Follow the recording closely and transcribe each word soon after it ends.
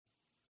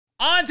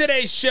On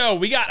today's show,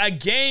 we got a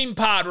game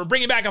pod. We're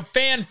bringing back a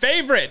fan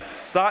favorite,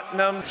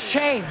 Satnam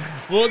Shame.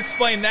 We'll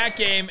explain that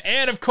game.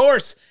 And of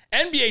course,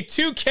 NBA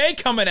 2K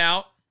coming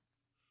out.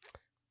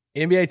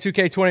 NBA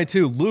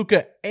 2K22,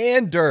 Luka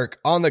and Dirk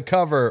on the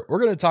cover. We're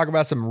going to talk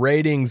about some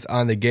ratings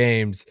on the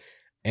games.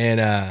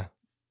 And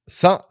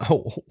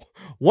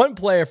one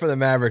player for the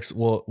Mavericks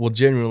will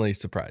genuinely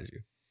surprise you.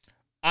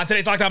 On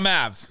today's Locked On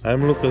Mavs.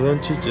 I'm Luka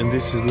Doncic, and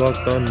this is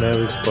Locked On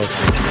Mavericks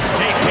podcast.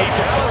 Hey,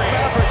 Dallas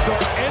Mavericks are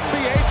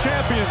NBA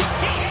champions.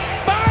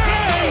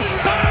 Bang!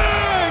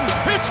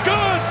 Bang! It's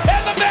good!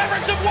 And the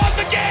Mavericks have won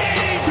the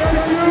game!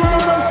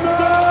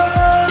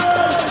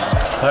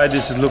 Hi,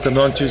 this is Luka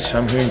Doncic.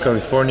 I'm here in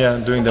California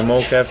doing the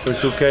mocap for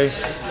 2K,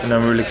 and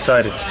I'm really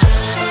excited.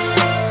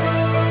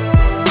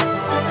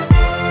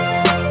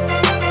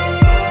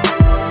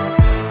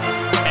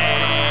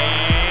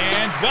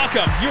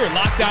 Welcome. You are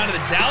locked on to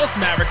the Dallas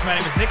Mavericks. My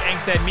name is Nick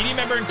Angstead, media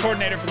member and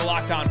coordinator for the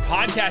Locked On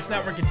Podcast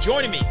Network. And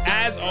joining me,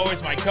 as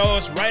always, my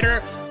co-host, writer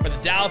for the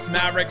Dallas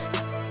Mavericks,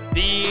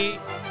 the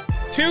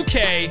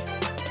 2K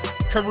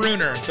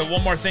Karooner, the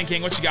One More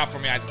Thinking. What you got for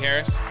me, Isaac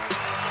Harris?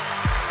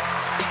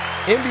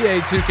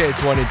 NBA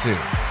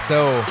 2K22.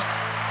 So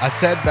I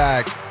said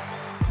back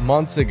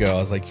months ago, I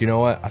was like, you know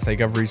what? I think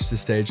I've reached the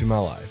stage in my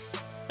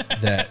life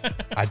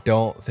that I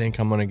don't think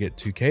I'm going to get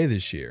 2K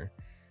this year.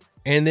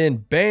 And then,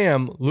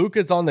 bam,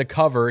 Luka's on the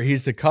cover.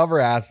 He's the cover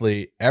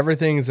athlete.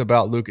 Everything's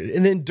about Luka.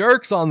 And then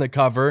Dirk's on the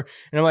cover.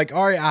 And I'm like,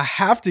 all right, I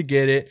have to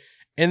get it.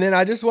 And then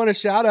I just want to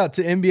shout out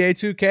to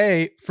NBA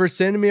 2K for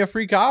sending me a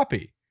free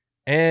copy.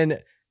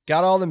 And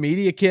got all the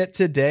media kit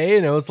today.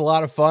 And it was a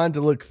lot of fun to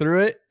look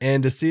through it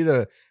and to see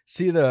the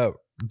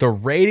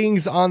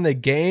ratings on the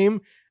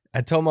game.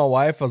 I told my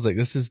wife, I was like,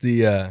 this is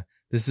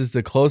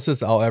the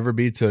closest I'll ever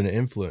be to an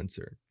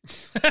influencer.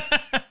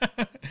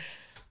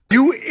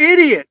 You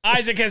idiot!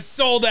 Isaac has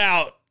sold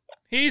out.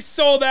 He's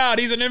sold out.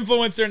 He's an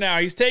influencer now.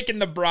 He's taking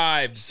the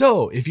bribes.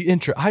 So if you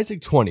enter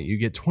Isaac20, you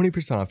get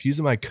 20% off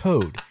using my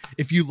code.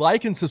 If you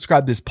like and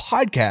subscribe this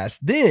podcast,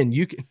 then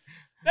you can...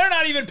 They're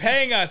not even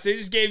paying us. They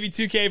just gave you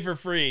 2K for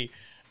free.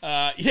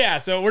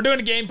 So we're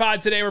doing a game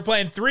pod today. We're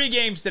playing 3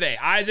 games today.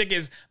 Isaac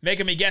is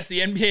making me guess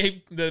the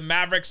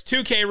Mavericks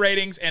 2K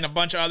ratings and a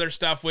bunch of other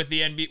stuff with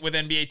NBA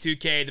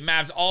 2K. The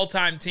Mavs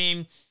all-time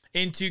team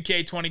in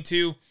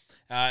 2K22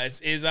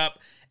 is up.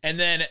 And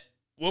then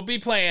we'll be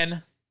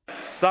playing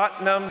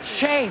Satnam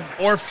Shame.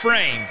 or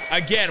Framed.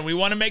 Again, we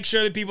want to make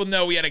sure that people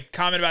know we had a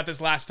comment about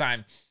this last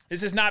time.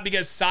 This is not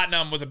because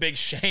Satnam was a big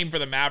shame for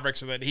the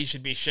Mavericks or that he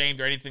should be shamed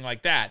or anything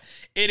like that.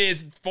 It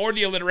is for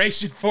the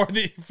alliteration, for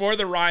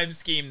the rhyme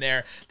scheme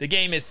there. The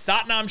game is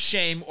Satnam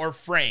Shame or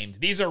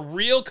Framed. These are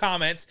real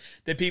comments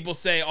that people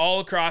say all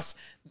across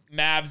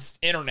Mavs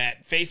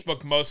internet,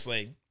 Facebook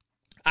mostly.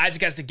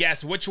 Isaac has to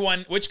guess which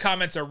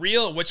comments are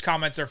real and which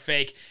comments are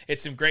fake.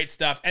 It's some great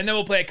stuff. And then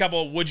we'll play a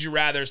couple of Would You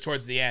Rathers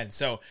towards the end.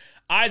 So,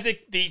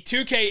 Isaac, the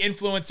 2K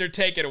influencer,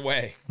 take it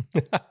away.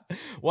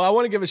 Well, I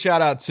want to give a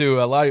shout out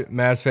to a lot of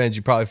Mavs fans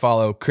you probably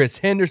follow. Chris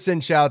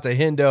Henderson, shout out to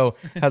Hendo,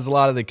 has a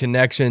lot of the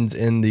connections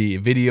in the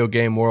video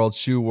game world,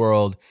 shoe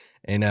world,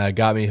 and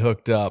got me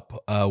hooked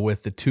up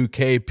with the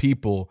 2K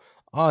people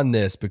on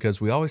this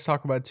because we always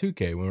talk about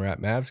 2K when we're at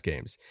Mavs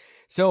games.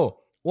 So,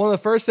 one of the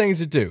first things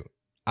to do,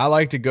 I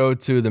like to go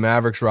to the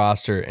Mavericks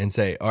roster and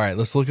say, all right,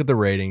 let's look at the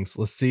ratings.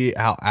 Let's see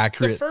how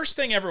accurate. It's the first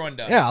thing everyone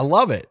does. Yeah, I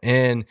love it.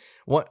 And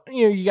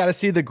you got to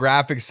see the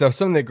graphics stuff.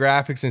 Some of the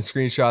graphics and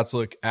screenshots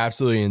look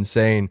absolutely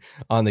insane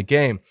on the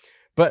game.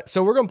 But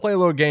so we're going to play a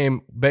little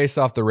game based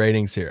off the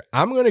ratings here.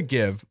 I'm going to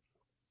give.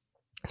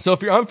 So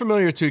if you're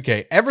unfamiliar with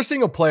 2K, every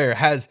single player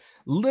has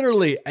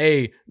literally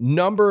a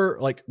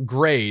number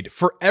grade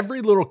for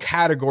every little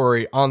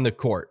category on the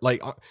court.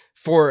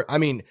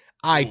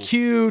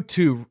 IQ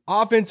to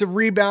offensive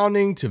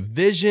rebounding to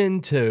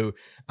vision to,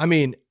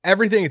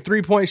 everything,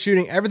 3-point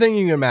shooting, everything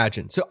you can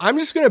imagine. So I'm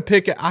just going to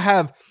pick it. I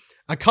have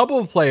a couple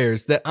of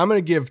players that I'm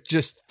going to give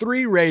just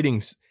 3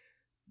 ratings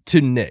to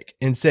Nick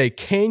and say,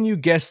 can you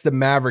guess the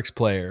Mavericks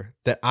player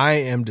that I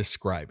am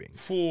describing?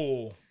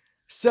 Fool.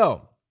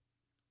 So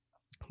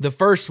the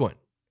first one,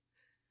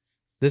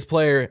 this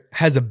player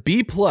has a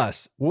B+.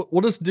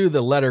 We'll just do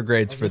the letter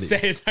grades for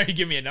these. Are you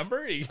giving me a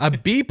number? A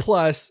B+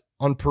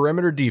 on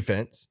perimeter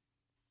defense.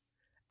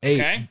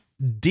 A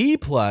D+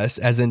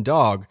 as in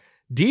dog,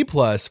 D+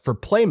 for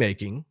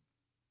playmaking,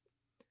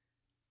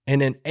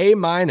 and an A-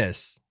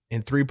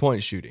 in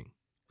 3-point shooting.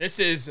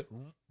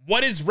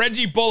 What is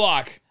Reggie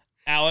Bullock,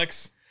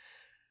 Alex?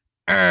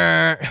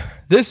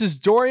 This is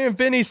Dorian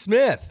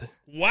Finney-Smith.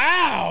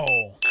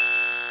 Wow.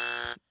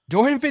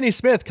 Dorian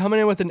Finney-Smith coming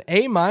in with an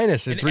A- in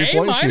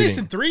 3-point shooting.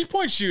 In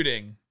 3-point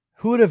shooting.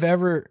 Who would have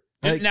ever...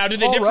 Now, do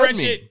they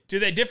differentiate? Do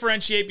they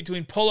differentiate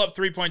between pull-up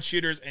 3-point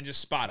shooters and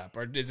just spot-up,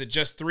 or is it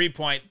just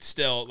 3-point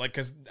still?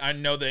 Because I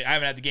know I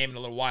haven't had the game in a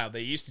little while. They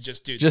used to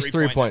just do just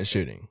 3-point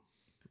shooting.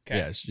 Okay.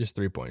 Yeah, it's just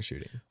 3-point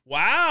shooting.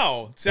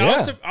 Wow. So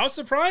yeah. I was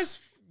surprised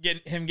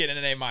getting an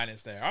A-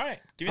 there. All right.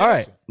 Give me all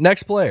right.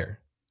 Next player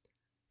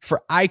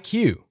for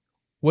IQ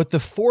with the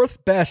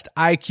 4th best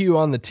IQ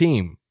on the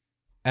team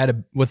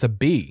with a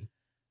B.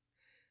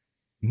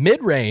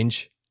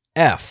 Mid-range,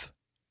 F.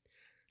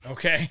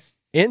 Okay.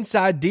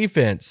 Inside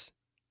defense,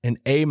 an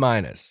A-.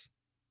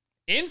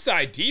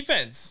 Inside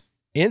defense.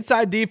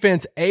 Inside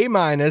defense, A-.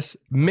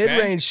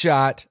 Mid-range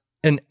shot,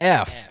 an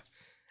F.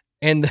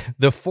 And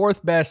the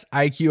fourth best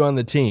IQ on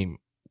the team.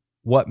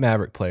 What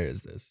Maverick player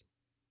is this?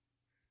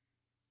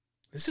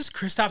 This is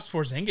Kristaps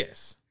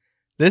Porzingis.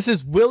 This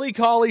is Willie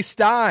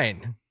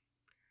Cauley-Stein.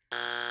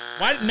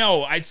 Why?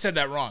 No, I said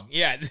that wrong.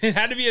 Yeah, it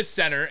had to be a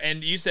center,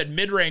 and you said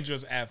mid-range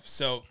was F.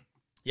 So,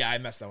 yeah, I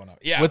messed that one up.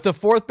 Yeah. With the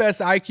fourth best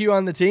IQ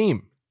on the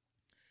team.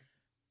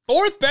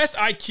 Fourth best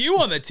IQ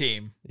on the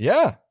team.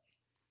 Yeah.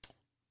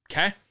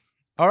 Okay.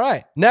 All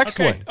right. Next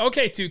one.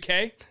 Okay,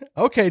 2K.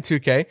 Okay,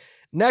 2K.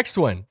 Next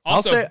one.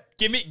 Also,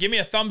 give me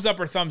a thumbs up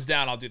or thumbs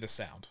down. I'll do the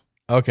sound.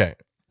 Okay.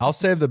 I'll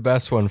save the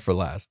best one for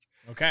last.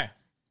 Okay.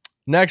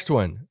 Next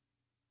one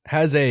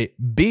has a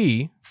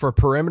B for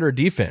perimeter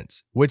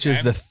defense, which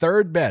is the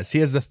third best. He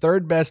has the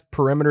third best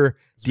perimeter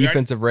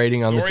defensive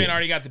rating on the team. Dorian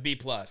already got the B+,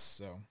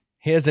 so.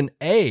 He has an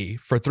A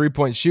for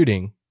three-point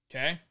shooting.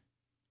 Okay.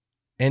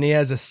 And he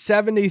has a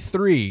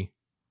 73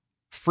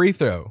 free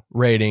throw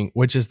rating,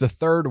 which is the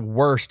third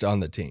worst on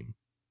the team.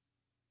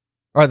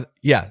 The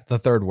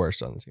third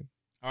worst on the team.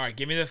 All right,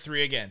 give me the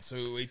 3 again.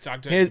 So we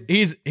talked to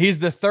he's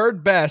the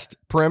third best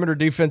perimeter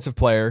defensive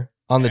player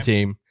on the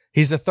team.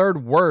 He's the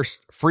third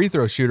worst free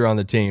throw shooter on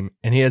the team,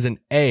 and he has an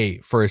A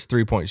for his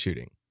three-point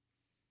shooting.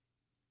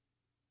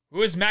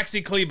 Who is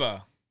Maxi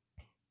Kleber?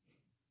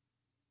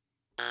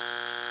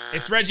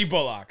 It's Reggie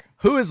Bullock.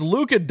 Who is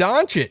Luka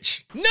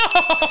Doncic? No!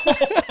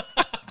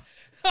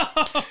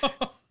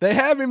 They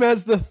have him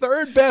as the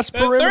third best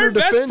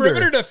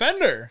perimeter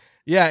defender.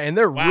 Yeah, and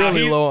they're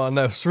really low on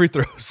those free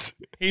throws.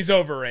 He's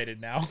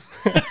overrated now.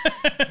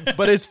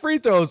 But his free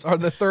throws are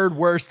the third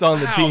worst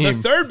on the team.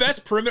 The third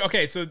best perimeter.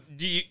 Okay, so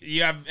do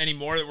you have any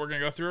more that we're going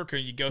to go through, or can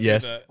you go through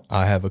the...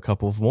 I have a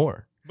couple of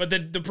more. But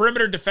the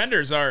perimeter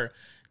defenders are...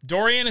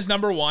 Dorian is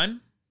number 1.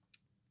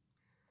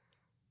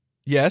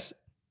 Yes.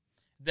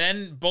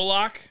 Then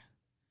Bullock.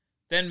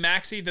 Then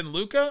Maxi. Then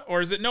Luka?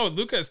 Or is it... No,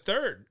 Luka is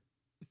third.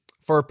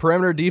 For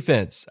perimeter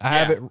defense, I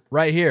have it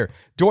right here.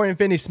 Dorian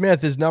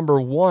Finney-Smith is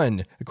number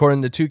 1,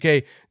 according to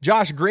 2K.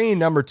 Josh Green,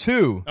 number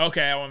 2.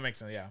 Okay, I want to make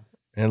sense, yeah.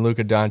 And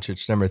Luka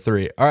Doncic, number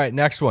 3. All right,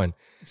 next one.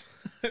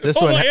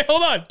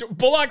 Hold on.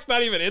 Bullock's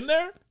not even in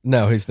there?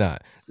 No, he's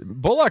not.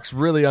 Bullock's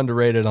really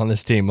underrated on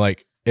this team.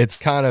 Like, it's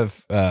kind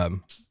of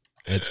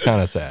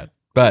sad.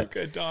 But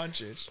Luka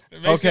Doncic.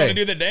 It makes me want to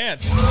do the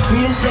dance.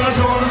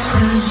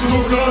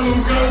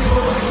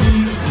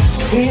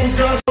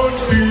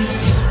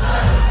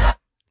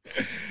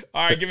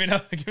 All right, give me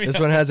another.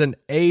 This one has an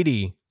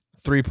 80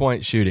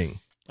 3-point shooting.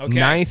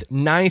 Okay.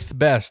 Ninth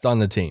best on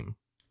the team.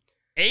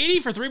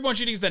 80 for 3-point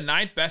shooting is the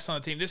 9th best on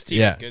the team. This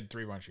team is good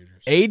 3-point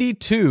shooters.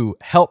 82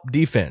 help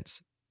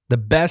defense. The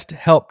best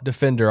help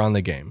defender on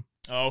the game.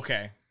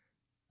 Okay.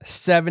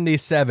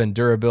 77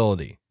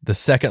 durability. The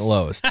second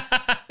lowest.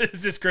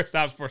 Is this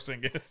Kristaps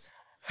Porzingis?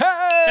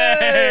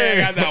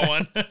 Hey! I got that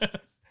one.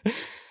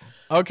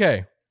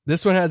 Okay.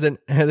 This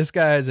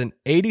guy has an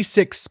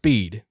 86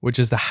 speed, which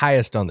is the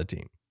highest on the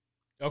team.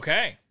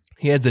 Okay.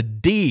 He has a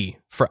D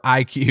for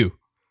IQ.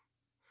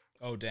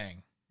 Oh,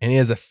 dang. And he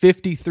has a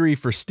 53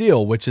 for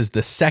steal, which is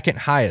the second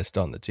highest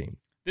on the team.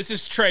 This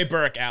is Trey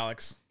Burke,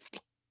 Alex.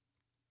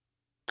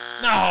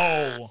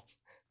 No.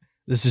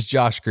 This is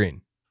Josh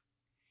Green.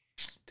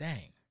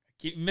 Dang.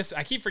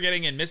 I keep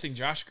forgetting and missing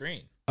Josh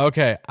Green.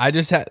 Okay, I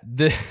just had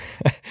this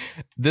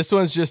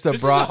one's just This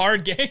is a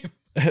hard game.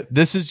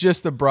 This is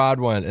just the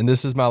broad one, and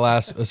this is my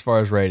last as far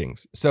as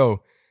ratings.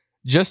 So,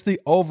 just the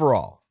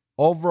overall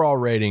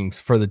ratings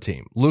for the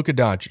team. Luka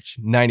Doncic,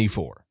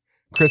 94.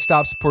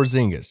 Kristaps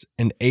Porzingis,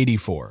 an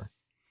 84.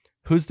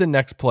 Who's the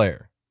next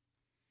player?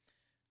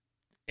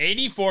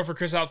 84 for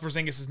Kristaps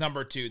Porzingis is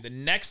number 2. The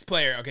next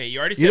player, okay, you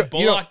already said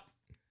Bullock.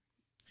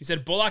 You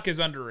said Bullock is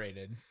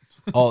underrated.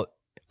 Oh,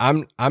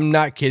 I'm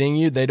not kidding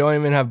you. They don't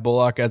even have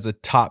Bullock as a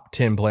top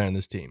 10 player on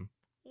this team.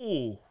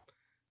 Ooh.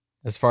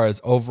 As far as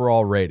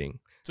overall rating.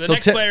 So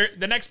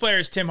the next player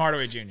is Tim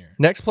Hardaway Jr.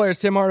 Next player is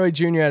Tim Hardaway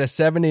Jr. at a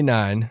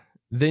 79.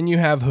 Then you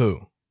have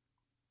who?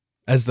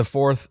 As the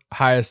 4th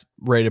highest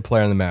rated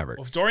player in the Mavericks.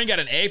 Well, if Dorian got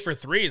an A for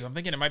 3s, I'm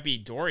thinking it might be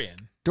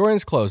Dorian.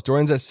 Dorian's close.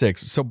 Dorian's at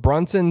 6. So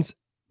Brunson's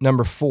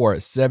number 4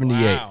 at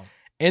 78. Wow.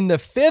 And the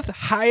 5th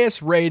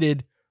highest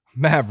rated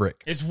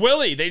Maverick is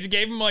Willie. They just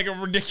gave him like a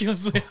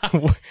ridiculously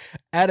high.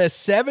 at a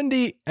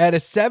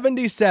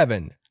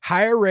 77,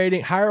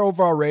 higher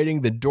overall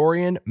rating than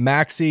Dorian,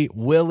 Maxi,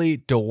 Willie,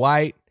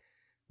 Dwight,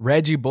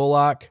 Reggie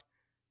Bullock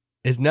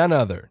is none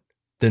other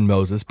than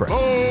Moses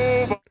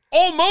Brown.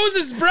 Oh,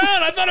 Moses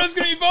Brown! I thought it was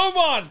going to be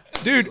Boban.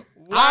 Dude,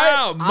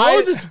 wow,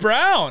 Moses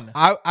Brown.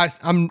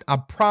 I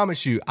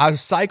promise you, I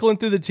was cycling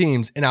through the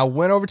teams and I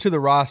went over to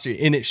the roster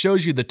and it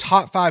shows you the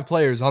top 5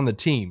 players on the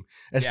team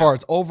as far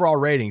as overall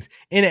ratings.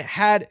 And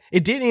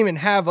it didn't even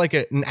have like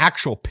an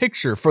actual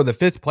picture for the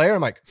 5th player.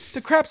 I'm like,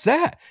 the crap's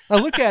that? I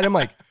look at him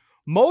like,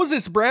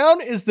 Moses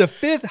Brown is the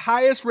 5th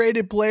highest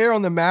rated player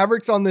on the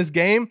Mavericks on this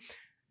game.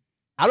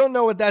 I don't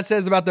know what that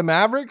says about the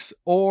Mavericks,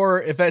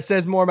 or if that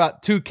says more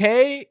about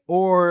 2K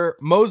or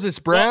Moses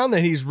Brown,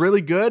 that he's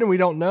really good and we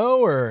don't know,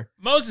 or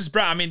Moses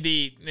Brown. I mean,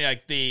 the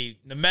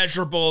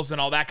measurables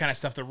and all that kind of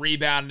stuff, the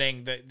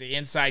rebounding, the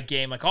inside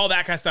game, like all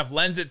that kind of stuff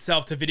lends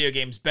itself to video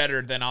games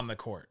better than on the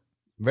court.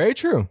 Very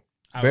true.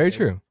 Very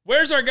true.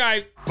 Where's our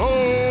guy?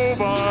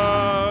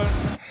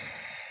 Boban.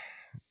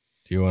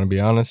 Do you want to be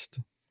honest?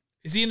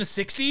 Is he in the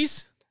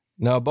 60s?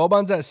 No,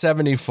 Boban's at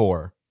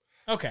 74.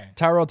 Okay.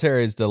 Tyrell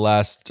Terry is the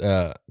last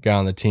guy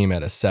on the team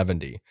at a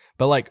 70.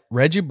 But like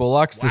Reggie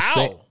Bullock's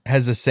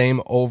has the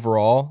same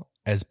overall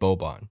as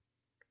Boban.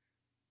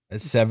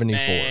 At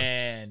 74.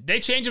 Man, they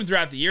change him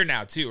throughout the year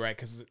now too,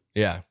 right?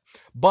 Yeah.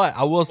 But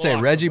I will say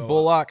Reggie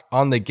Bullock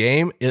on the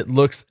game, it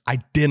looks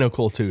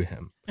identical to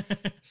him.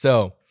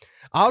 So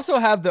I also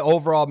have the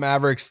overall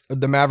Mavericks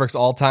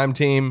all-time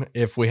team.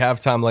 If we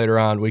have time later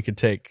on, we could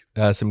take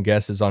some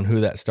guesses on who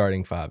that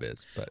starting five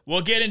is. But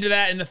we'll get into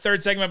that in the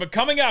third segment. But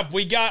coming up,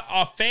 we got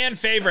a fan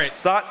favorite,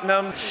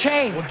 Satnam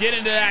Shane. We'll get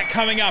into that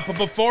coming up. But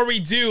before we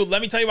do,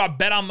 let me tell you about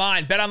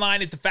BetOnline.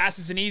 BetOnline is the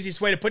fastest and easiest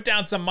way to put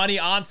down some money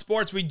on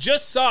sports. We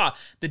just saw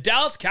the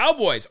Dallas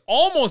Cowboys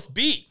almost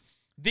beat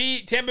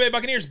the Tampa Bay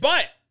Buccaneers,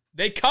 but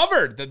they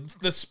covered.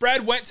 The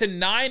spread went to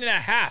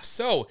 9.5.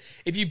 So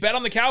if you bet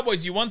on the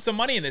Cowboys, you won some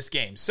money in this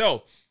game.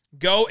 So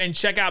go and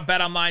check out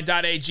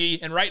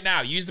betonline.ag. And right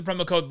now, use the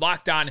promo code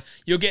LOCKEDON.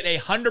 You'll get a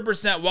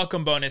 100%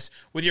 welcome bonus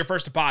with your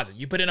first deposit.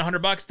 You put in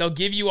 $100, they'll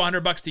give you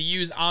 $100 to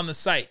use on the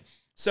site.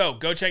 So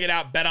go check it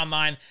out,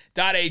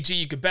 betonline.ag.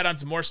 You can bet on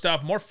some more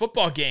stuff, more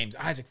football games.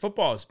 Isaac,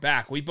 football is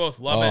back. We both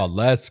love it. Oh,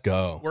 let's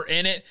go. We're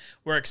in it.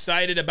 We're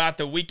excited about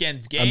the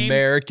weekend's games.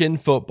 American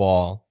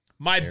football.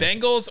 My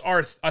Bengals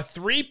are a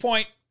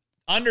 3-point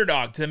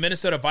underdog to the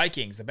Minnesota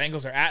Vikings. The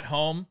Bengals are at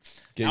home.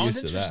 Get that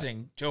used one's to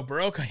interesting. That. Joe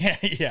Burrow,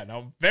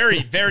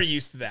 very, very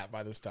used to that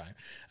by this time.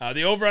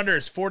 The over/under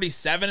is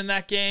 47 in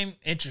that game.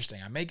 Interesting.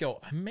 I may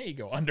go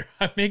under.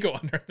 I may go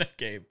under in that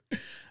game,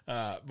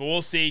 but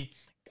we'll see.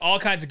 All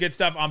kinds of good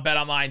stuff on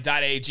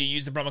BetOnline.ag.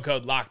 Use the promo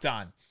code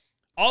LOCKEDON.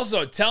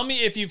 Also, tell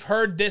me if you've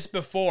heard this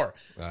before.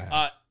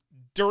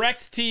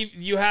 DirecTV.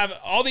 You have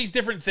all these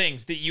different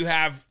things that you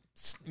have.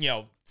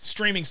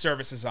 Streaming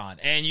services on,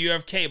 and you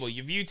have cable,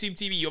 you have YouTube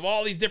TV, you have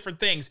all these different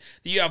things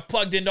that you have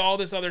plugged into all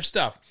this other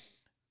stuff.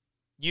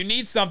 You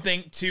need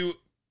something to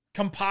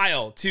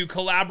compile, to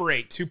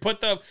collaborate, to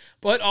put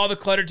all the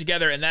clutter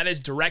together, and that is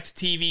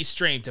DirecTV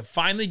Stream, to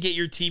finally get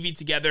your TV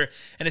together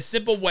in a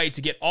simple way to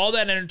get all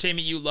that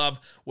entertainment you love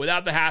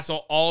without the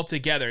hassle all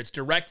together. It's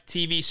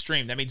DirecTV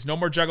Stream. That means no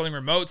more juggling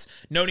remotes,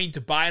 no need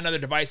to buy another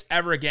device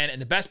ever again,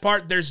 and the best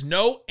part, there's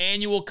no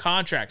annual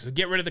contract. So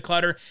get rid of the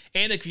clutter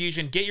and the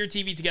confusion. Get your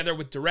TV together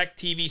with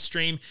DirecTV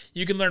Stream.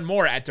 You can learn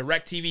more at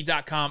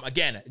directtv.com.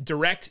 Again,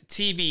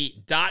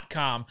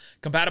 directtv.com.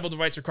 Compatible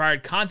device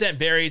required. Content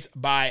varies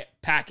by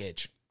package.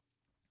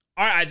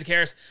 All right, Isaac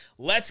Harris,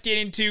 let's get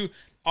into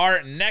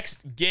our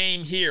next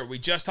game here. We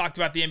just talked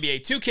about the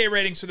NBA 2K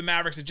ratings for the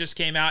Mavericks that just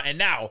came out, and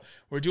now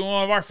we're doing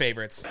one of our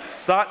favorites.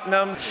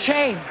 Satnam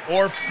Shane.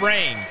 Or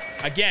framed.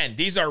 Again,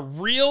 these are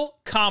real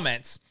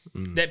comments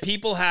that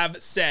people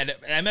have said,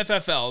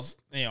 MFFLs,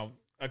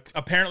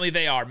 apparently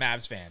they are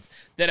Mavs fans,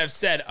 that have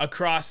said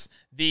across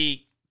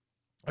the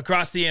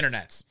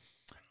internets.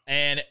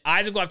 And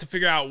Isaac will have to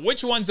figure out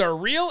which ones are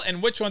real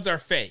and which ones are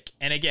fake.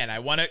 And again, I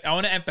want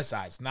to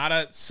emphasize, not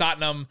a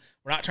Satnam.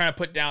 We're not trying to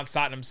put down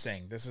Satnam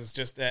Singh. This is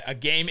just a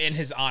game in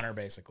his honor,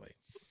 basically.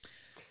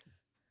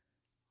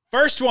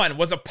 First one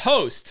was a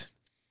post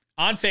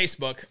on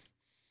Facebook.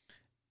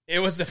 It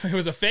was a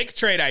fake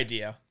trade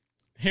idea.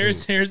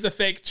 Here's the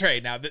fake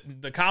trade. Now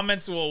the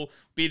comments will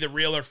be the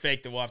real or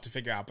fake that we'll have to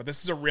figure out. But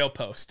this is a real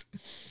post.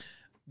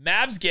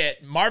 Mavs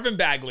get Marvin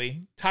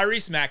Bagley,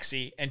 Tyrese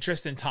Maxey, and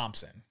Tristan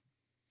Thompson.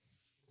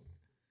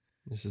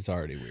 This is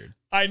already weird.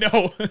 I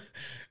know.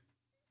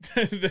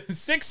 The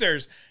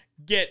Sixers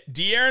get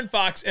De'Aaron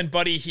Fox and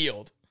Buddy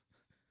Hield.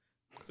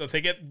 So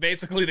they get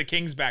basically the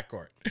Kings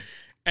backcourt.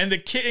 And the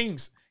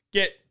Kings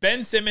get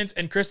Ben Simmons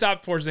and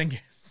Kristaps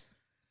Porzingis.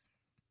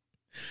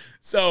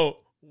 So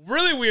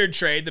really weird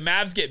trade. The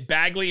Mavs get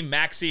Bagley,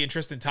 Maxey, and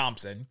Tristan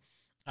Thompson.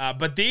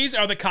 But these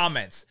are the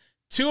comments.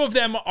 2 of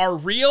them are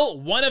real.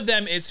 1 of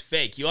them is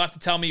fake. You'll have to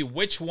tell me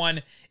which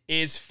one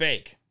is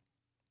fake.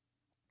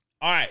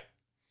 All right.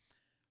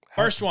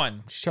 First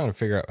one. Just trying to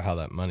figure out how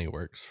that money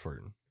works for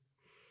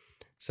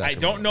I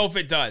don't know if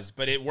it does,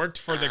 but it worked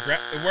for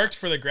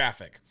the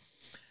graphic.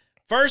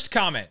 First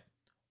comment.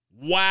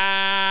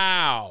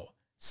 Wow.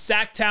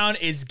 Sacktown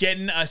is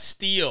getting a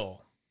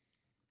steal.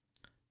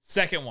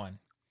 Second one.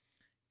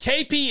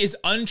 KP is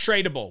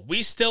untradeable.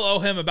 We still owe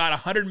him about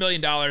 $100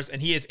 million,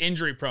 and he is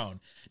injury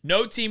prone.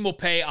 No team will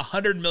pay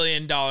 $100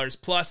 million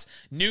plus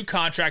new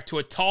contract to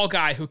a tall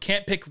guy who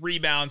can't pick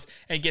rebounds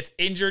and gets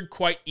injured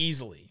quite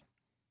easily.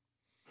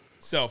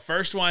 So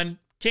first one,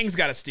 Kings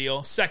got a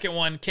steal. Second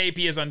one,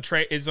 KP is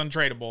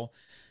untradeable.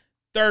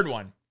 Third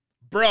one,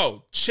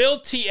 bro, chill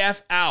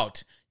TF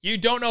out. You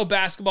don't know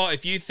basketball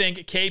if you think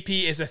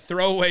KP is a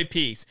throwaway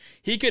piece.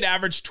 He could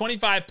average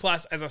 25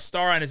 plus as a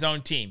star on his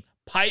own team.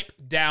 pipe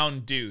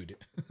down dude.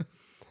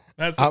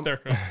 That's the third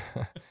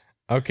one.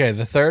 Okay,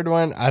 the third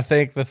one, I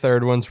think the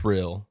third one's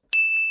real.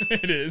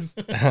 It is.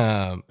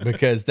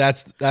 Because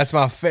that's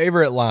my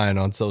favorite line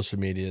on social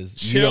media is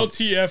chill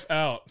TF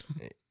out.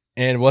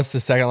 And what's the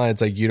second line?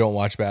 It's like, you don't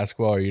watch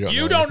basketball, or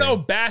you don't know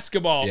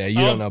basketball. Yeah, you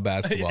don't know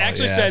basketball. It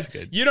actually says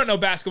you don't know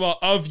basketball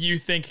of you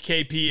think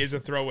KP is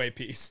a throwaway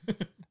piece.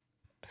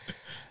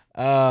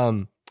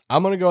 I'm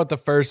gonna go with the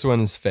first one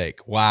is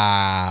fake.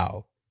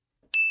 Wow.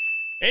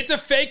 It's a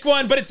fake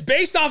one, but it's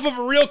based off of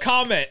a real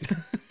comment.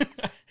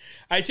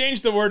 I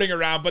changed the wording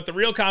around, but the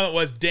real comment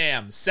was,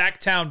 damn,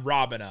 Sacktown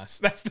robbing us.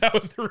 That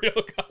was the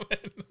real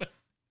comment.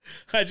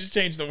 I just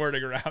changed the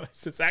wording around.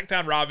 It's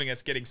Sacktown robbing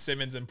us, getting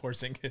Simmons and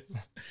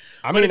Porzingis.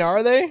 I mean,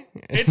 are they?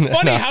 It's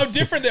funny how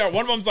different they are.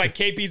 One of them's like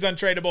KP's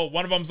untradeable.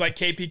 One of them's like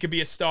KP could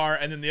be a star,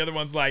 and then the other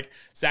one's like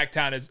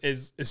Sacktown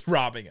is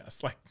robbing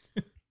us. Like,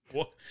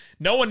 well,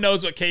 no one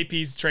knows what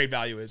KP's trade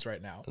value is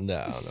right now.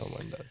 No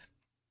one does.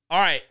 All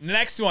right,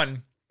 next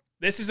one.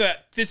 This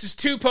is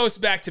 2 posts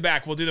back to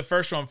back. We'll do the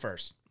first one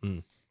first.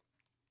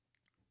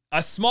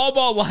 A small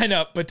ball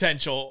lineup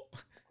potential.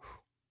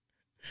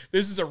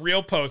 This is a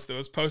real post that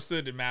was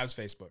posted in Mavs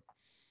Facebook.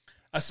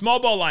 A small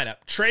ball lineup.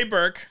 Trey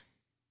Burke,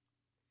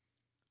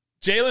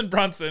 Jalen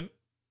Brunson,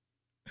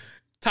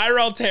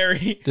 Tyrell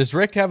Terry. Does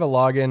Rick have a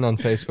login on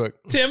Facebook?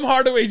 Tim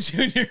Hardaway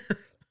Jr.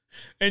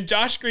 and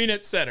Josh Green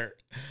at center.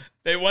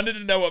 They wanted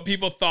to know what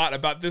people thought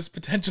about this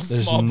potential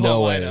small ball lineup. There's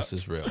no way this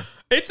is real.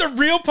 It's a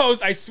real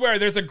post, I swear.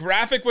 There's a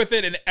graphic with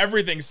it and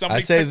everything.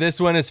 I say this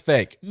one is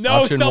fake.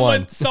 No,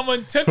 someone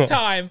took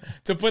time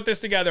to put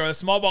this together. A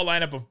small ball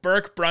lineup of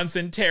Burke,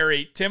 Brunson,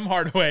 Terry, Tim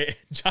Hardaway, and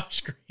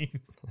Josh Green.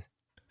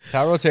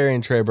 Tyrell Terry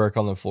and Trey Burke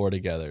on the floor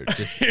together.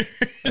 Just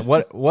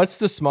what's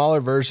the smaller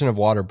version of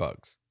water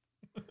bugs?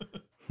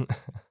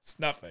 It's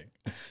nothing.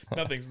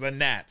 Nothing's the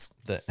gnats.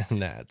 The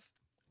gnats.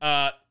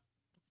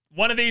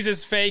 One of these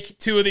is fake.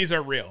 2 of these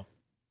are real.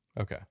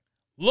 Okay.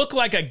 Look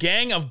like a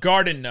gang of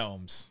garden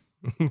gnomes.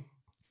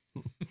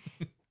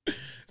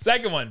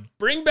 Second one,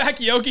 bring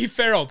back Yogi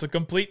Ferrell to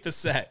complete the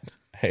set.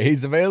 Hey,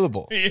 he's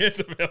available. He is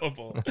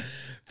available.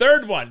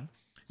 Third one,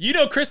 you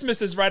know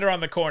Christmas is right around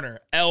the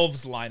corner.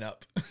 Elves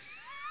lineup.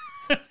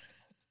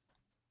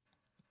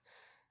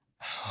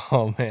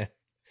 Oh, man.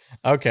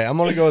 Okay, I'm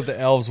going to go with the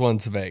elves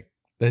one's fake.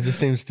 That just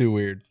seems too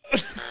weird.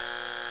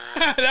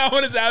 That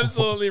one is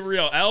absolutely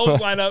real. Elves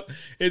lineup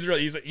is real.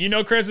 He's like, you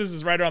know Christmas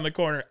is right around the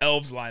corner.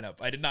 Elves lineup.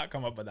 I did not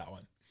come up with that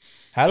one.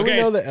 How do we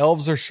know the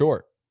elves are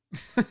short?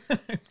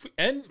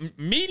 And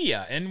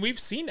media, and we've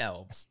seen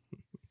elves.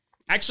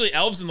 Actually,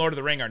 elves in Lord of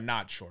the Ring are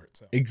not short.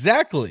 So.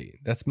 Exactly.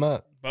 That's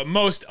But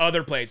most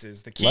other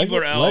places, the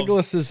Keebler elves,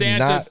 Legolas is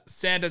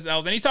Santa's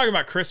elves, and he's talking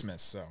about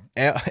Christmas. So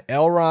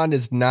Elrond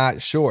is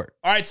not short.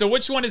 All right, so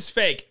which one is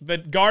fake? The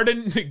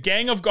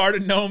gang of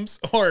garden gnomes,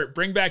 or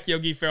bring back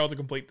Yogi Ferrell to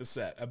complete the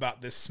set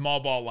about this small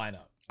ball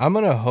lineup? I'm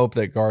gonna hope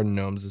that garden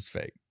gnomes is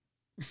fake.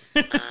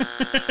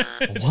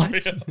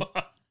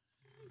 What?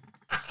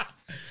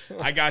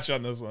 I got you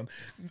on this one.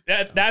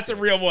 That's a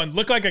real one.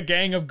 Look like a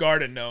gang of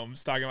garden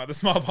gnomes talking about the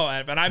small ball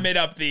lineup. And I made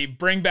up the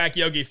bring back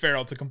Yogi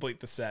Ferrell to complete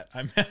the set.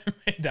 I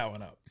made that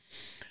one up.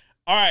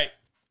 All right.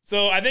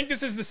 So I think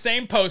this is the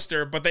same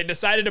poster, but they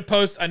decided to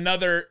post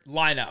another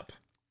lineup.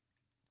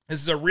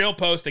 This is a real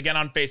post again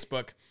on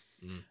Facebook.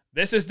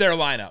 This is their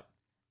lineup.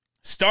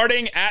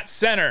 Starting at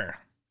center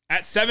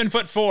at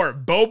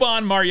 7'4",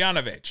 Boban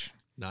Marjanovic.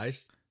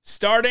 Nice.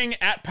 Starting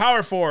at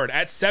power forward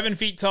at 7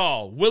 feet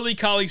tall, Willie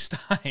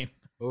Cauley-Stein.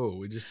 Oh,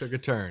 we just took a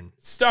turn.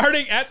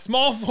 Starting at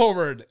small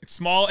forward,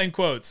 small in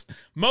quotes,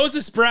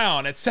 Moses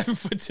Brown at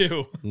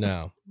 7'2".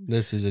 No,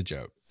 this is a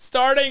joke.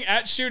 Starting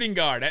at shooting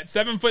guard at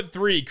 7'3",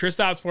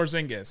 Kristaps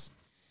Porzingis.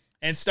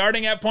 And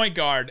starting at point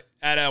guard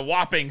at a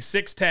whopping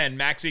 6'10",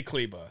 Maxi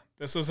Kleber.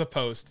 This was a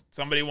post.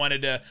 Somebody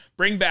wanted to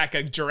bring back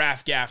a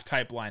Giraffe Gaff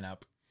type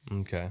lineup.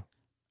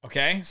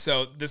 Okay,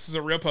 so this is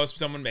a real post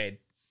someone made.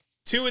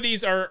 2 of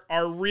these are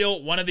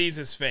real. 1 of these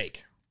is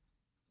fake.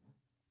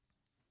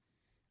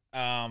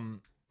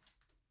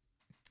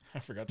 I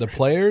forgot the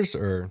players,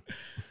 or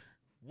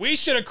we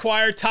should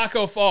acquire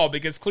Taco Fall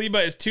because Kleber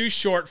is too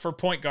short for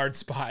point guard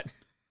spot.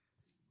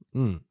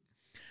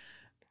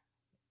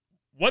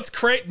 What's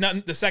crazy?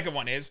 The second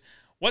one is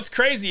what's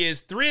crazy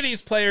is 3 of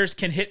these players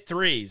can hit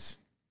threes.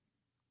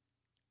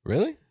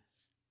 Really?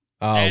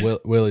 Oh,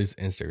 Willie's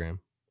Instagram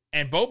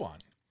and Boban.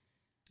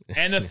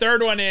 And the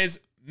third one is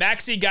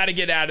Maxey got to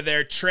get out of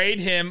there. Trade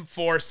him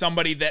for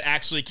somebody that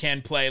actually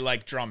can play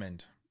like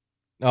Drummond.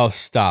 Oh,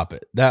 stop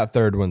it. That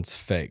third one's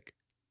fake.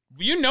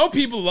 You know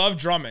people love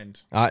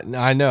Drummond.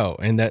 I know.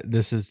 And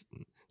there's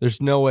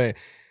no way.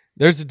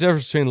 There's a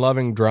difference between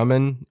loving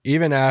Drummond,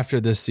 even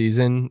after this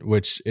season,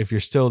 which if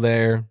you're still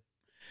there.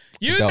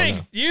 You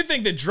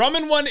think the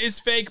Drummond one is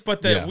fake,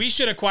 but we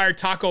should acquire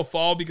Taco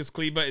Fall because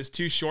Kleber is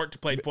too short to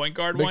play point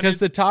guard one. Because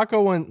the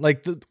Taco one,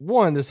 like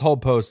this whole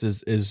post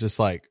is just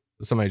like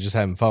somebody just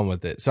having fun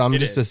with it. So I'm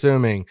just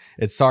assuming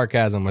it's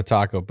sarcasm with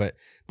Taco, but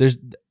there's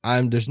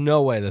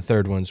no way the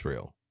third one's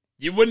real.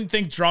 You wouldn't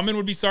think Drummond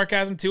would be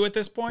sarcasm too at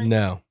this point?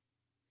 No.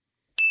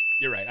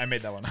 You're right. I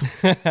made that one up.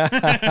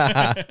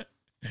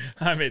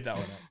 I made that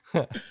one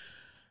up.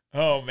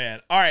 Oh,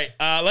 man. All right.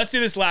 Let's do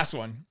this last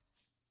one.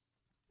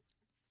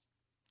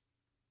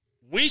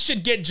 We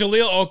should get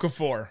Jahlil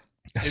Okafor.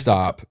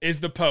 Stop. Is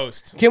the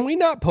post. Can we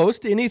not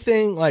post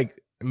anything like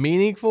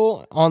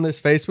meaningful on this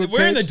Facebook page?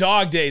 We're in the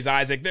dog days,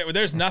 Isaac.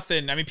 There's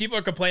nothing. I mean, people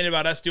are complaining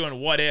about us doing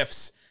what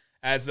ifs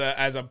as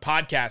a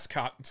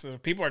podcast. So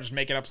people are just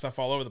making up stuff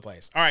all over the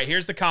place. All right,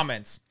 here's the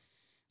comments.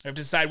 I have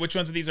to decide which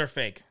ones of these are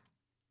fake.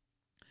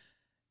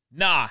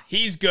 Nah,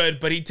 he's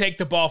good, but he'd take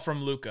the ball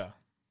from Luka.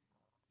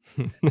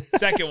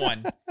 Second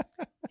one.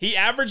 He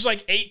averaged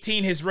like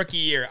 18 his rookie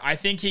year. I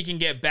think he can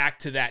get back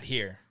to that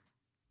here.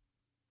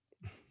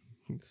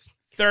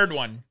 Third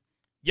one.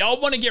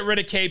 Y'all want to get rid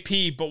of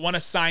KP, but want to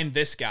sign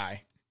this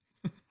guy.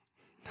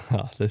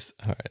 All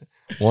right.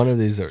 One of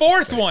these are.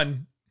 Fourth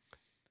one.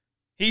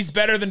 He's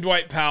better than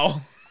Dwight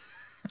Powell.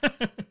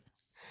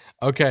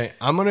 Okay,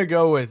 I'm gonna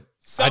go with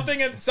something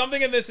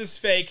in this is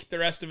fake. The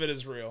rest of it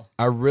is real.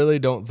 I really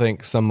don't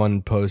think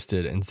someone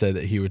posted and said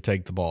that he would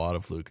take the ball out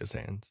of Luka's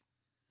hands.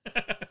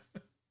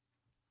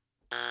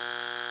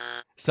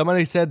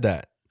 Somebody said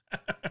that.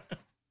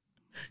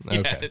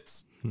 Okay.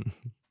 Yes.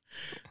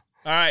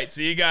 All right,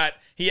 so you got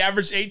he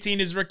averaged 18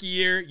 his rookie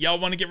year. Y'all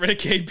want to get rid of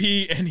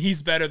KP, and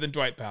he's better than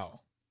Dwight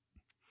Powell.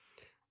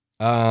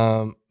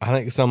 I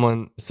think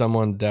someone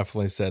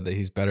definitely said that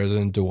he's better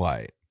than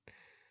Dwight.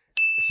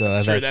 So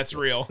that's true. That's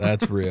real.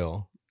 That's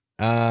real.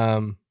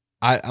 I'm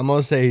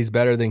gonna say he's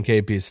better than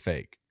KP's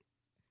fake.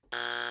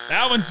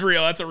 That one's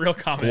real. That's a real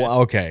comment. Well,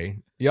 okay,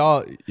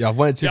 y'all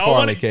went too far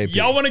on the KP.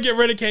 Y'all want to get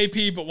rid of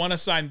KP, but want to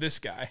sign this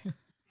guy.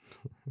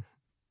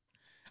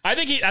 I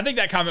think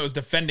that comment was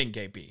defending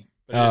KP.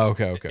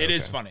 Okay. It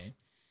is funny.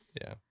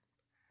 Yeah.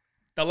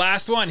 The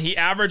last one, he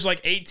averaged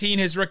like 18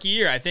 his rookie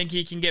year. I think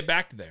he can get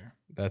back to there.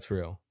 That's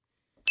real.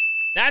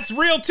 That's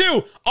real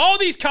too. All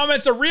these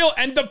comments are real,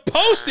 and the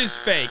post is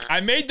fake.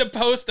 I made the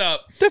post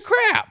up. The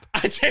crap.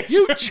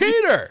 You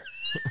cheater.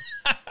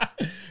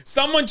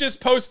 Someone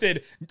just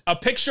posted a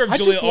picture of Jahlil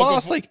Okafor. I just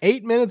lost like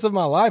 8 minutes of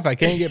my life I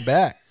can't get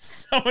back.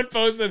 Someone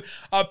posted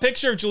a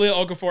picture of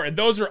Jahlil Okafor, and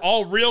those are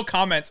all real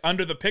comments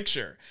under the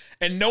picture.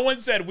 And no one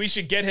said we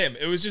should get him.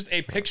 It was just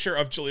a picture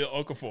of Jahlil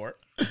Okafor.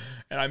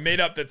 And I made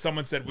up that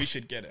someone said we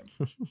should get him.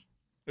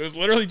 It was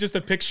literally just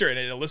a picture, and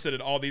it elicited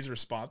all these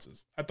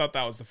responses. I thought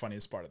that was the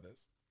funniest part of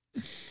this.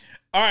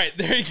 All right,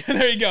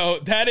 there you go.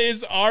 That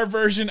is our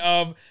version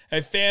of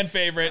a fan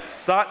favorite.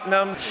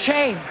 Satnam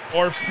shame.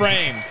 Or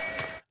framed.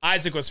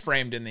 Isaac was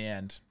framed in the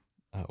end.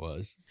 I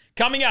was.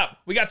 Coming up,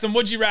 we got some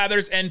Would You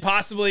Rathers and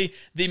possibly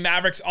the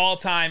Mavericks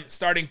all-time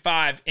starting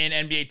five in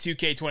NBA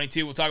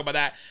 2K22. We'll talk about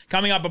that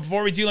coming up. But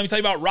before we do, let me tell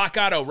you about Rock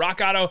Auto. Rock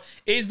Auto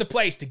is the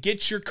place to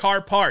get your car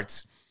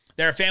parts.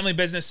 They're a family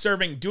business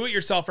serving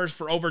do-it-yourselfers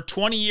for over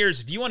 20 years.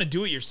 If you want to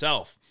do it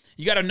yourself,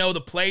 you got to know the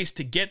place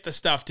to get the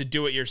stuff to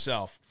do it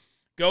yourself.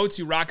 Go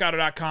to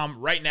rockauto.com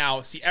right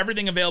now. See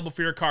everything available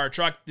for your car or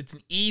truck. It's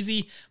an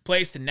easy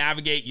place to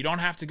navigate. You don't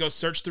have to go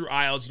search through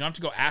aisles. You don't have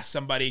to go ask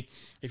somebody.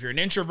 If you're an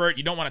introvert,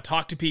 you don't want to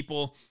talk to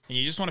people, and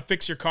you just want to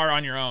fix your car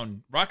on your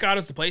own, Rock Auto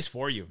is the place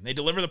for you. They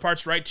deliver the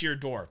parts right to your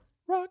door.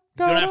 You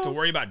don't have to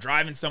worry about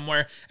driving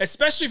somewhere,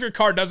 especially if your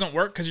car doesn't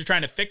work because you're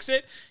trying to fix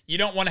it. You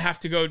don't want to have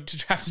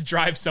to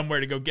drive somewhere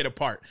to go get a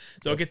part.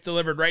 So it gets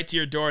delivered right to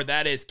your door.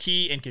 That is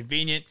key and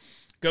convenient.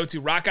 Go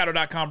to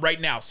rockauto.com right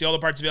now. See all the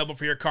parts available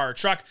for your car or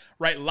truck.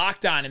 Write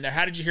Locked On in there.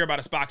 How did you hear about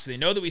us box? So they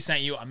know that we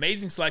sent you.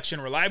 Amazing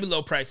selection, reliably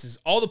low prices,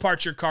 all the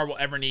parts your car will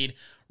ever need.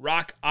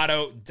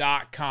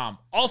 rockauto.com.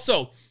 Also,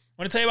 I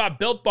want to tell you about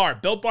Built Bar.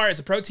 Built Bar is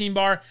a protein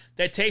bar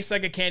that tastes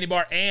like a candy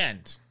bar,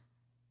 and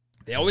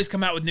they always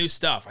come out with new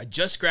stuff. I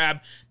just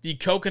grabbed the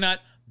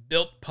Coconut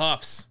Built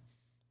Puffs.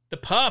 The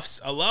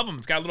Puffs, I love them.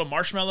 It's got a little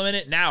marshmallow in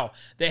it. Now,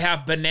 they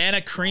have banana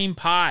cream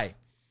pie.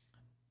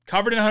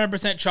 Covered in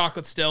 100%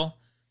 chocolate still.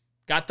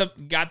 Got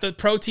the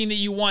protein that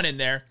you want in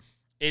there.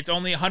 It's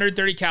only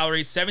 130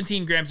 calories,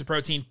 17 grams of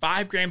protein,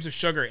 5 grams of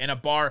sugar in a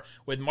bar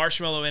with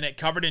marshmallow in it,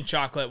 covered in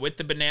chocolate with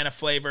the banana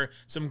flavor.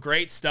 Some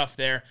great stuff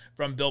there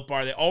from Built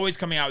Bar. They're always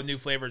coming out with new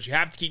flavors. You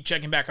have to keep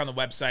checking back on the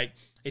website.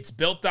 It's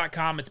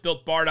built.com, it's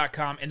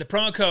builtbar.com, and the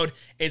promo code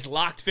is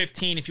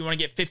LOCKED15 if you want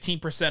to get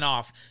 15%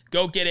 off.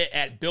 Go get it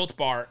at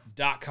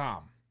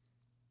builtbar.com.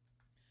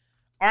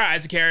 All right,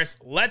 Isaac Harris,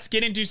 let's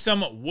get into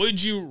some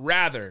Would You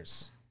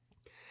Rathers.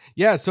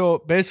 Yeah, so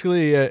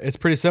basically it's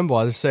pretty simple.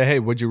 I just say, hey,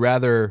 would you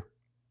rather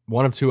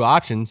one of two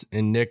options?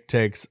 And Nick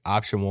takes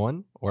option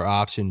 1 or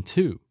option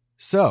 2.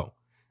 So,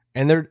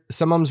 and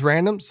some of them's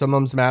random, some of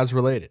them's Mavs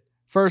related.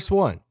 First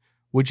one,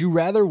 would you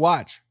rather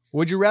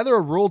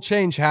a rule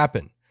change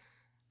happen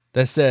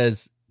that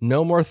says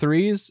no more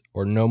threes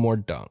or no more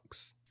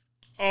dunks?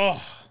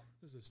 Oh,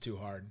 this is too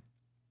hard.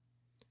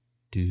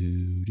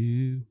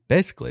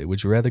 Basically,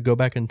 would you rather go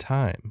back in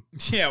time?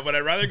 Yeah, would I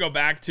rather go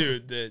back to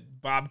the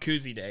Bob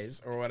Cousy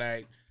days, or would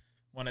I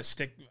want to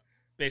stick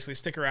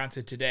around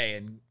to today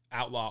and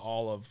outlaw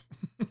all of...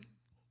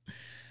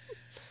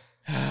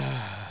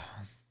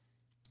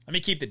 Let me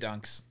keep the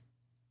dunks.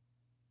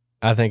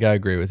 I think I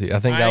agree with you.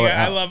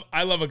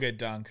 I love a good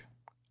dunk.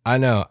 I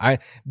know.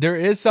 There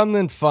is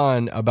something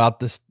fun about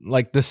this,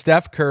 like the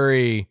Steph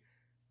Curry,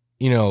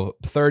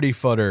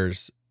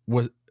 30-footers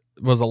was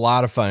a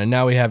lot of fun. And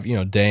now we have,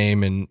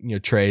 Dame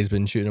and, Trey's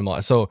been shooting them a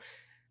lot. So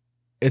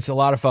it's a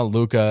lot of fun.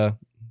 Luka,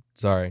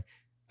 sorry.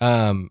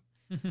 But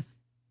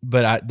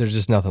there's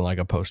just nothing like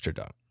a poster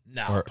dunk.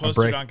 No,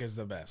 poster dunk is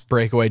the best.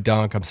 Breakaway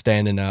dunk. I'm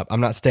standing up.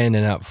 I'm not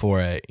standing up for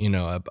a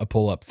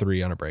pull-up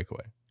three on a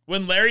breakaway.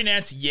 When Larry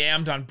Nance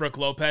yammed on Brook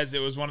Lopez, it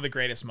was one of the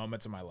greatest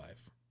moments of my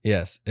life.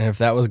 Yes. And if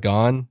that was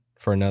gone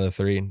for another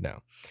three,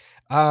 no.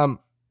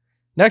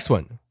 Next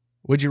one.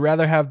 Would you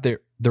rather have the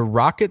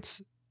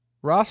Rockets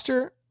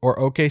roster or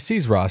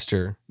OKC's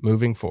roster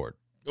moving forward?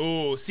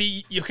 Oh,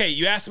 see, okay,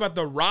 you asked about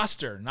the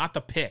roster, not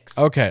the picks.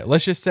 Okay,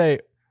 let's just say,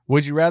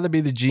 would you rather be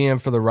the GM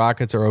for the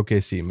Rockets or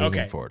OKC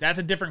moving forward? That's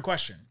a different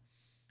question.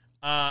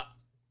 I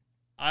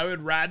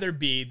would rather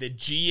be the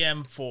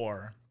GM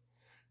for...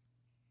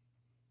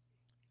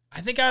 I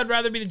think I would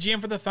rather be the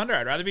GM for the Thunder.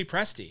 I'd rather be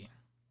Presti.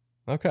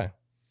 Okay.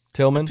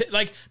 Tillman?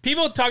 Like,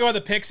 people talk about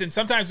the picks, and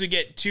sometimes we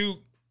get too,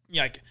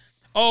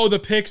 oh, the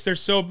picks, they're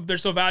so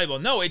valuable.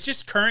 No, it's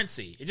just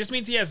currency. It just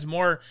means he has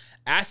more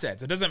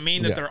assets. It doesn't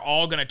mean that they're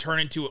all going to turn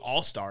into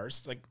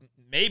all-stars. Like,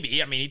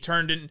 maybe. I mean, he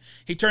turned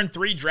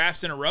 3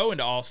 drafts in a row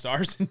into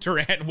all-stars, and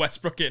Durant,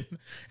 Westbrook,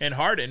 and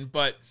Harden,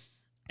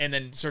 and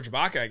then Serge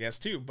Ibaka, I guess,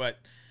 too. But,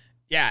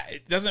 yeah,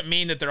 it doesn't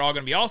mean that they're all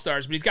going to be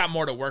all-stars, but he's got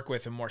more to work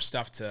with and more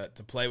stuff to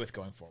play with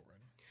going forward.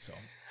 So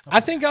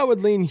I think I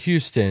would lean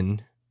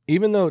Houston,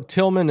 even though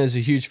Tillman is a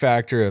huge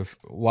factor of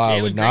why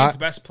I would not. Jalen Green's the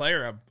best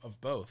player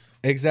of both.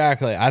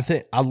 Exactly.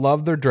 I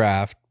love their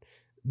draft.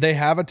 They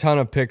have a ton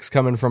of picks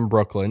coming from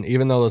Brooklyn,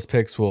 even though those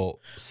picks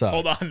will suck.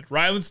 Hold on.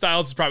 Rylan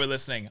Stiles is probably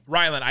listening.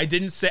 Rylan, I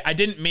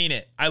didn't mean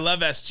it. I love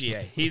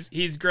SGA.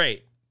 He's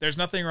great. There's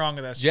nothing wrong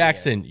with SGA.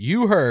 Jackson,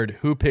 you heard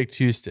who picked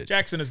Houston.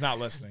 Jackson is not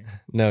listening.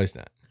 No, he's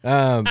not.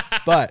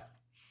 But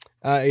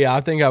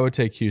I think I would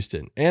take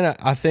Houston. And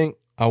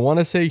I want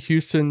to say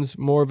Houston's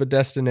more of a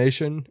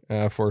destination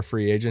for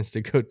free agents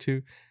to go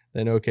to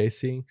than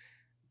OKC.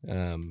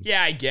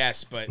 Yeah, I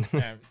guess, but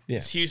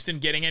is Houston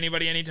getting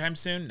anybody anytime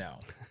soon? No.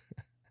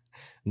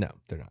 No,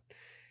 they're not.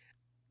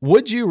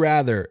 Would you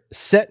rather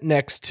sit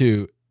next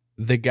to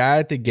the guy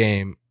at the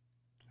game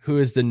who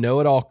is the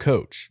know-it-all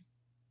coach,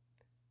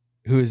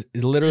 who is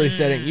literally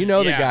setting, the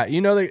guy,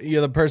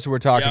 the person we're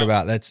talking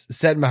about that's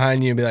sitting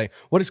behind you and be like,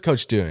 what is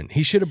coach doing?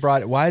 He should have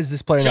brought it. Why is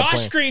this player not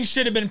playing? Josh Green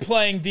should have been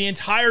playing the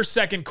entire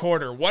second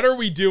quarter. What are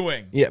we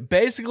doing? Yeah,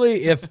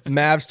 basically if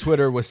Mavs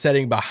Twitter was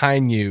sitting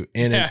behind you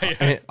in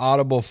an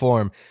audible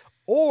form.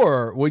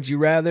 Or would you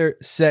rather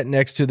sit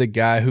next to the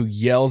guy who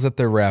yells at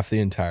the ref the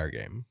entire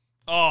game?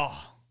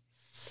 Oh.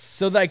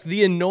 So like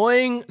the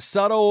annoying,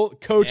 subtle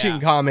coaching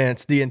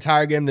comments the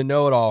entire game, the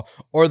know-it-all,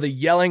 or the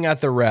yelling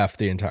at the ref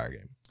the entire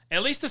game?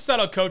 At least the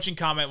subtle coaching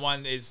comment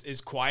one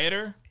is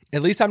quieter.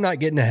 At least I'm not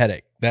getting a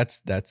headache.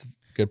 That's a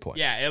good point.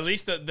 Yeah, at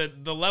least the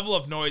level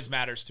of noise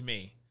matters to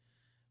me.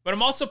 But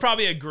I'm also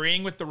probably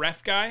agreeing with the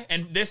ref guy.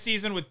 And this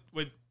season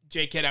with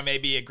J-Kid, I may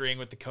be agreeing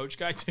with the coach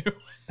guy too.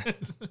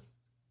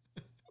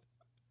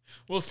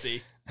 We'll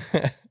see.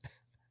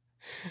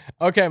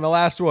 Okay, my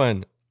last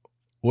one.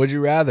 Would you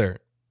rather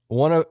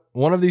one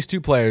of these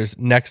two players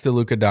next to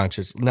Luka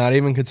Doncic, not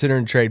even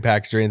considering trade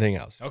package or anything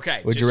else?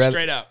 Okay, would just you rather,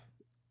 straight up.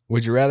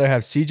 Would you rather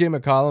have CJ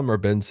McCollum or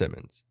Ben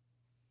Simmons?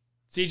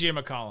 CJ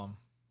McCollum.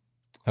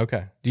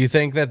 Okay. Do you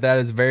think that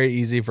is very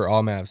easy for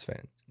all Mavs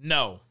fans?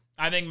 No.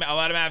 I think a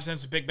lot of Mavs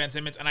fans would pick Ben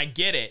Simmons, and I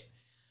get it.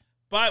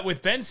 But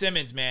with Ben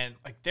Simmons, man,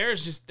 like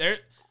the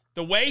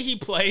way he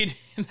played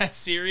in that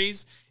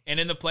series and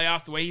in the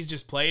playoffs, the way he's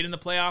just played in the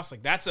playoffs,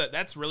 like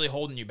that's really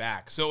holding you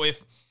back. So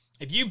if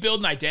you build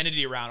an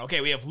identity around,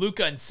 okay, we have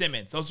Luka and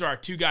Simmons. Those are our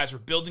two guys we're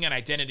building an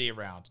identity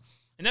around.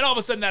 And then all of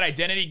a sudden that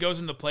identity goes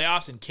in the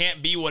playoffs and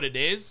can't be what it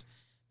is,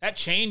 that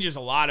changes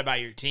a lot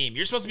about your team.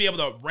 You're supposed to be able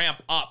to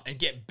ramp up and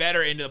get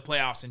better into the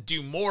playoffs and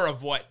do more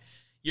of what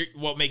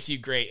makes you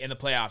great in the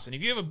playoffs. And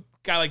if you have a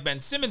guy like Ben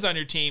Simmons on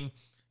your team,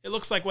 it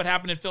looks like what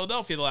happened in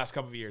Philadelphia the last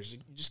couple of years. You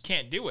just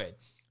can't do it.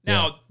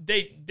 Now,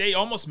 they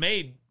almost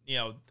made,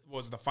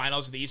 was the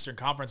finals of the Eastern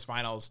Conference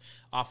Finals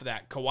off of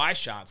that Kawhi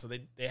shot. So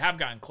they have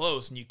gotten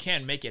close, and you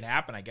can make it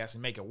happen, I guess,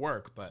 and make it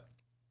work. But,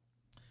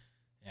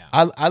 yeah.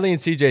 I lean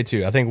CJ,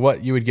 too. I think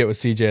what you would get with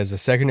CJ is a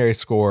secondary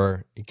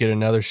scorer. You get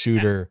another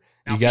shooter.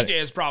 Now, CJ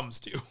has problems,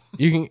 too.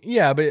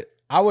 But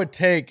I would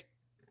take,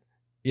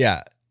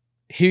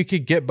 he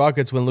could get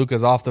buckets when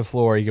Luka's off the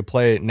floor. He could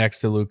play it next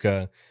to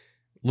Luka.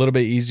 A little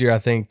bit easier, I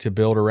think, to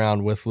build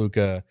around with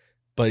Luka.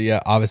 But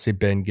yeah, obviously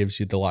Ben gives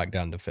you the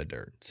lockdown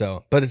defender.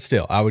 So, but it's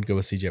still, I would go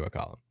with CJ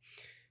McCollum.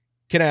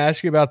 Can I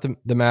ask you about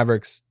the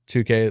Mavericks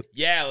 2K?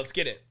 Yeah, let's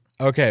get it.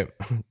 Okay,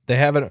 they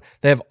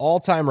have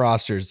all-time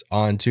rosters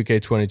on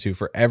 2K22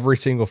 for every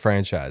single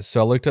franchise.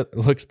 So I looked at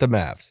the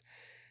Mavs.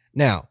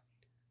 Now,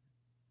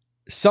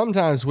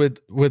 sometimes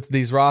with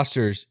these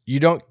rosters, you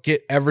don't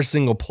get every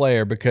single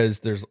player because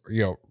there's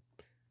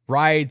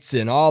rights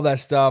and all that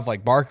stuff.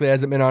 Like Barkley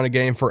hasn't been on a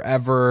game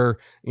forever.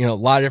 A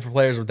lot of different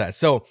players with that.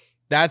 So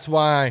that's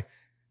why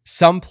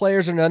some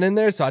players are not in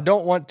there, so I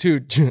don't want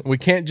to. We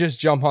can't just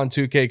jump on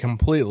 2K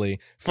completely.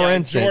 For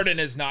instance, Jordan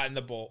is not in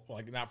the Bull,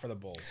 like not for the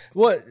Bulls.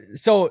 What?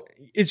 So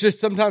it's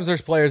just sometimes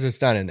there's players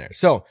that's not in there.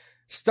 So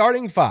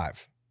starting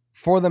 5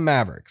 for the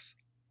Mavericks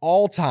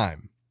all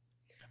time.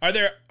 Are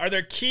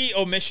there key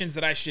omissions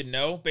that I should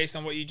know based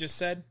on what you just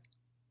said?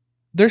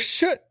 There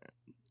should.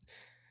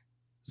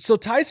 So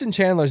Tyson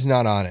Chandler's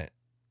not on it,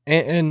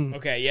 and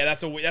okay, yeah,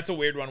 that's a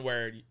weird one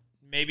where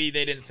maybe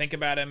they didn't think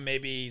about him.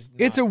 Maybe he's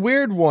not. It's a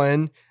weird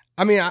one.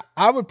 I mean,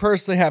 I would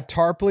personally have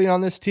Tarpley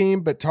on this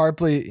team, but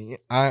Tarpley,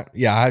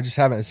 I just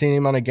haven't seen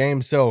him on a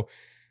game. So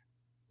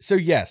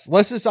yes,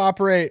 let's just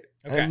operate.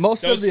 Okay.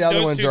 Most of the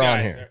other ones are on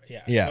here.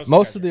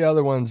 Most of the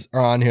other ones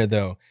are on here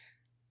though.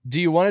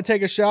 Do you want to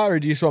take a shot, or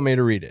do you just want me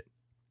to read it?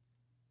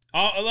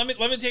 Let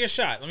me take a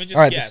shot. Let me just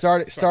all right. guess.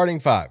 Starting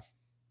 5.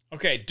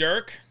 Okay,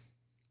 Dirk.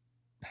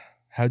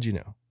 How'd you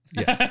know?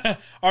 Yes.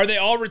 Are they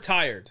all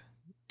retired?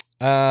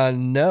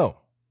 No.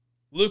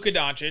 Luka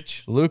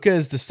Doncic. Luka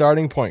is the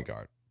starting point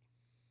guard.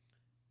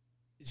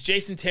 Is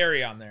Jason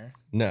Terry on there?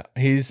 No,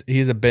 he's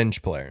a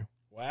bench player.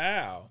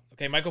 Wow.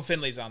 Okay, Michael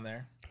Finley's on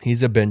there.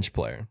 He's a bench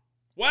player.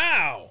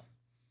 Wow.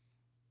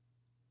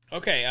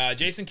 Okay,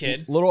 Jason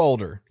Kidd. A little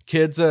older.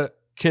 Kid's a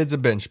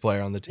bench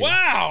player on the team.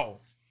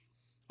 Wow.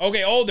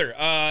 Okay, older.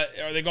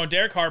 Are they going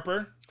Derek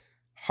Harper?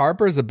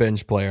 Harper's a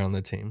bench player on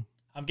the team.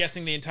 I'm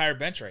guessing the entire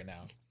bench right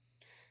now.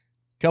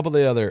 Couple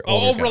of the other.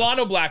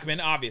 Rolando Blackman,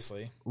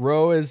 obviously.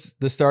 Rowe is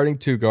the starting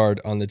 2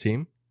 guard on the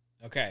team.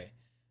 Okay.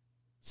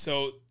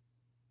 So,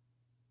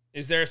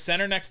 is there a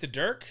center next to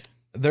Dirk?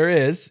 There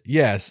is,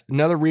 yes.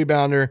 Another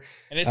rebounder.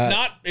 And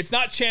it's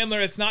not Chandler,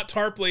 it's not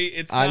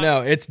Tarpley, I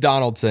know, it's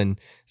Donaldson.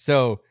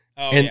 So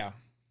and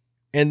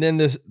then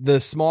the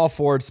small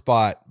forward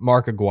spot,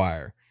 Mark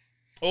Aguirre.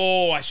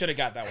 Oh, I should have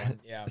got that one.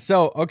 Yeah.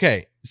 So,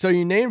 okay. So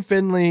you name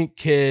Finley,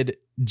 Kidd,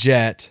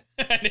 Jet.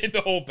 I need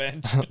the whole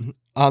bench.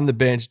 On the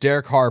bench,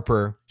 Derek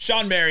Harper.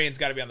 Sean Marion's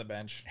got to be on the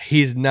bench.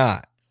 He's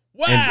not.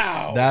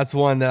 Wow. And that's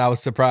one that I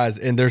was surprised.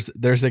 And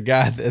there's a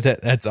guy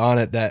that's on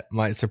it that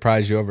might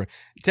surprise you over.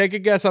 Take a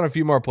guess on a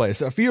few more players.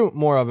 So a few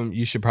more of them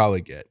you should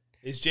probably get.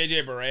 Is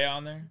JJ Barea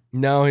on there?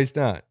 No, he's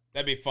not.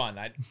 That'd be fun.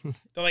 I don't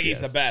think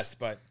he's the best,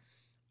 but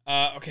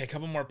okay, a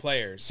couple more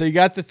players. So you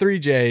got the 3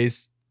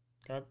 J's.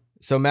 Okay.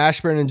 So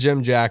Mashburn and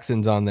Jim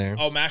Jackson's on there.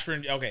 Oh,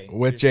 Mashburn. Okay.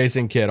 With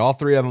Jason Kidd. All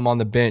 3 of them on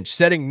the bench,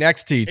 sitting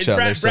next to each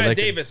other. Brad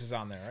Davis is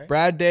on there, right?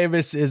 Brad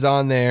Davis is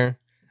on there.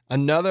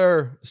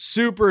 Another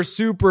super,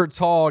 super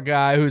tall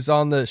guy who's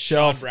on the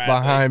shelf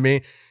behind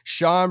me.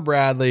 Sean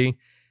Bradley.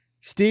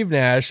 Steve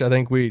Nash, I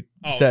think we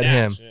said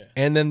Nash, him. Yeah.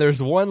 And then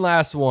there's one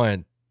last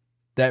one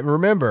that,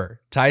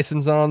 remember,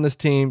 Tyson's not on this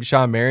team.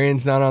 Sean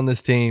Marion's not on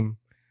this team.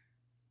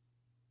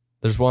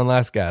 There's one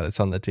last guy that's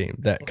on the team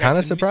that kind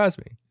of surprised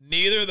me.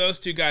 Neither of those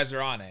 2 guys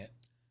are on it.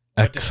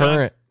 A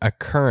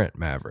current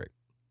Maverick.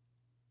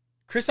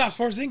 Kristaps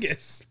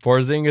Porzingis.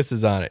 Porzingis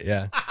is on it,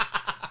 yeah.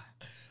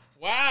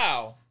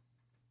 Wow.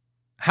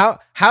 How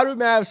do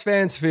Mavs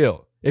fans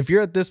feel? If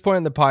you're at this point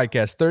in the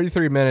podcast,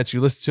 33 minutes,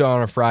 you listen to it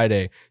on a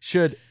Friday,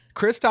 should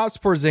Kristaps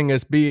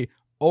Porzingis be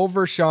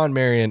over Sean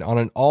Marion on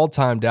an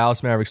all-time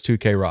Dallas Mavericks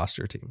 2K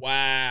roster team?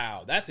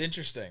 Wow, that's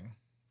interesting.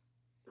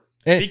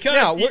 And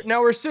because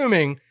now we're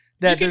assuming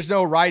that there's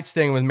no rights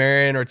thing with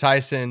Marion or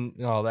Tyson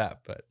and all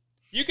that, but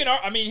you can.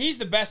 I mean, he's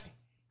the best.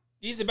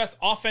 He's the best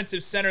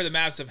offensive center the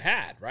Mavs have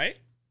had, right?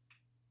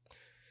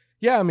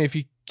 Yeah, I mean, if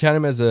you count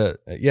him as a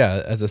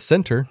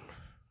center.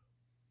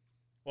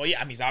 Well,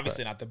 yeah, I mean, he's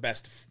obviously not the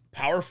best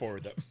power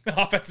forward,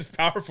 the offensive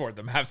power forward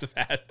the Mavs have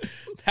had.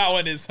 That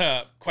one is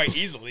quite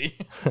easily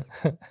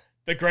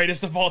the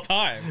greatest of all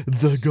time.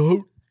 The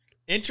GOAT.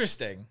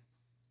 Interesting.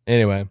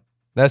 Anyway,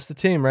 that's the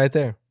team right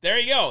there. There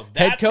you go.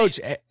 Head coach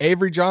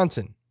Avery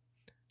Johnson.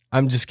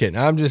 I'm just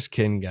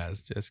kidding,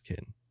 guys. Just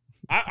kidding.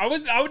 I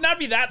would not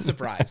be that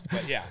surprised,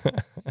 but yeah.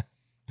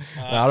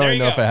 I don't even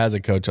know if it has a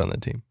coach on the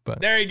team, but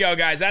there you go,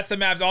 guys. That's the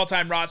Mavs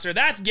all-time roster.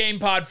 That's Game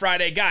Pod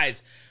Friday,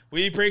 guys.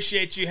 We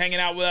appreciate you hanging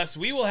out with us.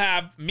 We will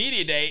have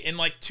Media Day in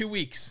like 2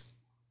 weeks.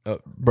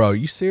 Bro,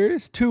 you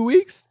serious? 2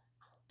 weeks?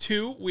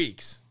 2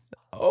 weeks.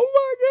 Oh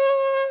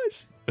my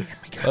gosh! Man,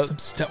 we got some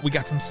stuff. We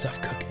got some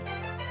stuff cooking.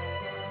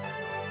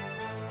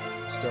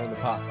 Stirring the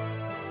pot.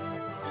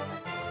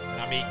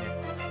 And I'm eating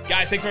it.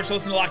 Guys, thanks so much for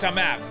listening to Locked On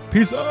Mavs.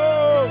 Peace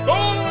out.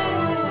 Go!